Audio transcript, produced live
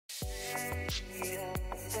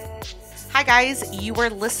Hi, guys. You are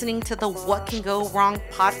listening to the What Can Go Wrong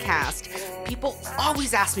podcast. People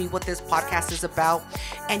always ask me what this podcast is about,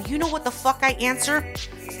 and you know what the fuck I answer?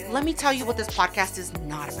 Let me tell you what this podcast is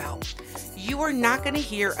not about. You are not going to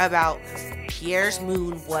hear about Pierre's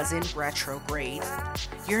moon was in retrograde.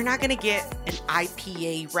 You're not going to get an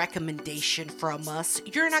IPA recommendation from us.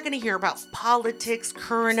 You're not going to hear about politics,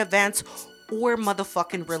 current events, or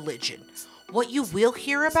motherfucking religion. What you will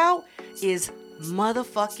hear about is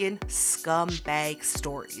motherfucking scumbag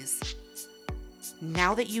stories.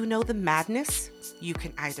 Now that you know the madness, you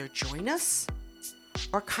can either join us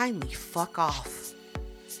or kindly fuck off.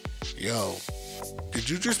 Yo, did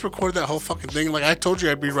you just record that whole fucking thing? Like I told you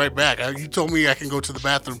I'd be right back. You told me I can go to the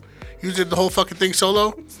bathroom. You did the whole fucking thing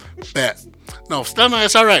solo? Bet. No, Stunna,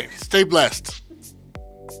 it's alright. Stay blessed.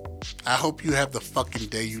 I hope you have the fucking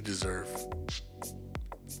day you deserve.